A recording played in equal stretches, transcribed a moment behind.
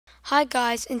Hi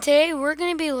guys, and today we're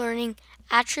going to be learning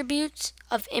attributes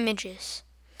of images.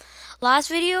 Last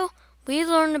video, we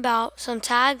learned about some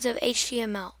tags of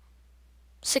HTML,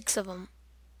 6 of them.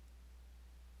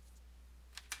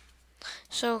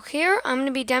 So here I'm going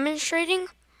to be demonstrating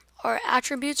our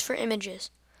attributes for images.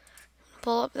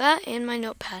 Pull up that and my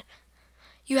notepad.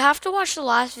 You have to watch the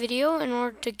last video in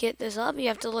order to get this up. You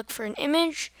have to look for an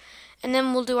image, and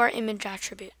then we'll do our image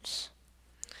attributes.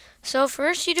 So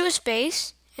first you do a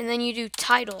space, and then you do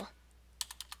title,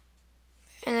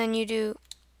 and then you do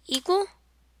equal,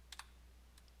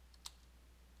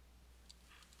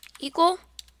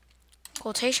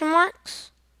 quotation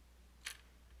marks,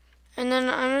 and then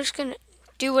I'm just going to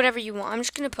do whatever you want. I'm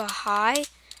just going to put hi,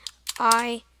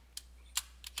 I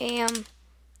am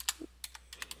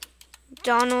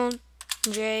Donald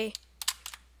J.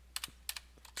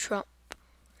 Trump,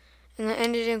 and then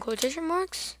end it in quotation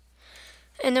marks.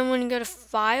 And then when you go to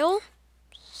File,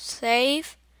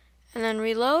 Save, and then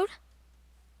Reload,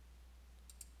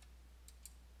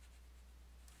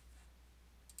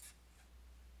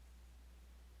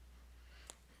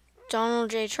 Donald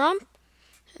J. Trump,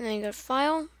 and then you go to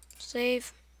File,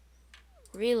 Save,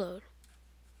 Reload.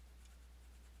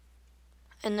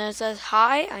 And then it says,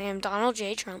 hi, I am Donald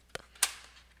J. Trump.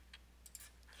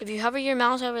 If you hover your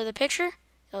mouse over the picture,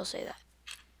 it'll say that.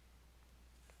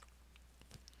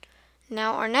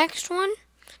 Now our next one,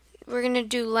 we're going to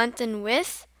do length and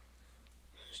width.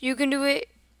 You can do it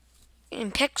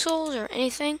in pixels or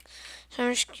anything. So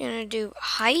I'm just going to do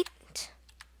height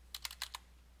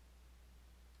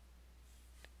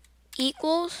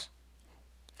equals,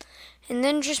 and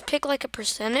then just pick like a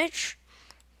percentage.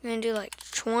 I'm going to do like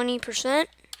 20%.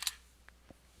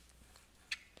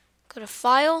 Go to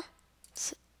File,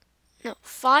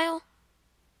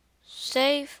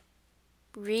 Save,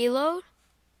 Reload,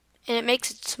 and it makes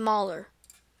it smaller.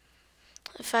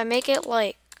 If I make it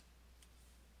like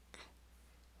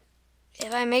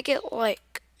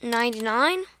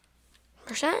 99%,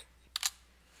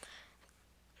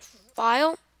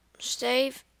 File,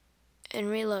 Save, and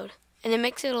Reload, and it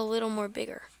makes it a little more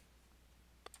bigger.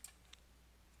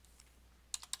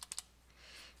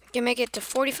 You can make it to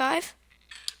 45%.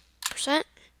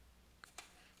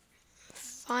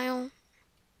 File,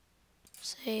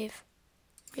 Save,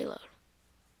 Reload.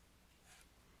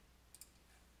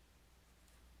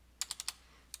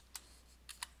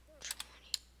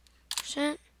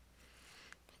 Go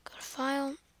to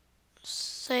File,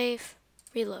 Save,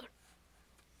 Reload.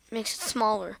 Makes it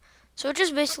smaller. So it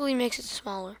just basically makes it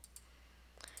smaller.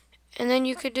 And then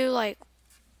you could do like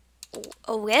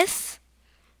a width.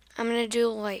 I'm going to do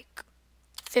like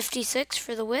 56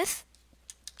 for the width.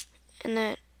 And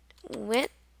then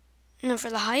for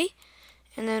the height.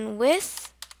 And then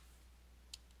width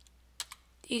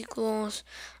equals,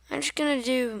 I'm just going to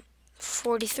do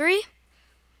 43.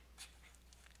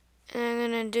 And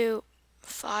I'm going to do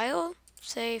File,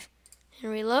 Save, and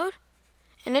Reload.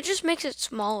 And it just makes it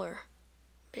smaller,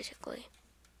 basically.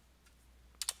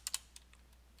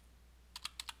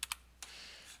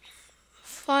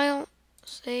 File,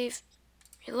 Save,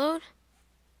 Reload.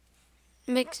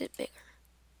 Makes it bigger.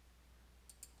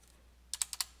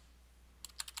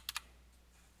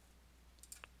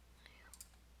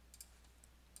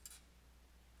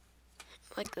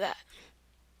 Like that.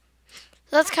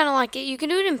 So that's kind of like it. You can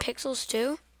do it in pixels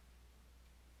too.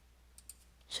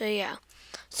 So yeah.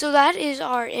 So that is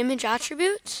our image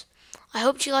attributes. I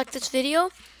hope you liked this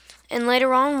video. And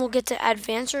later on we'll get to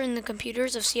Advancer in the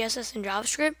computers of CSS and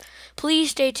JavaScript.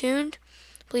 Please stay tuned.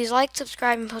 Please like,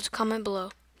 subscribe, and post a comment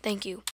below. Thank you.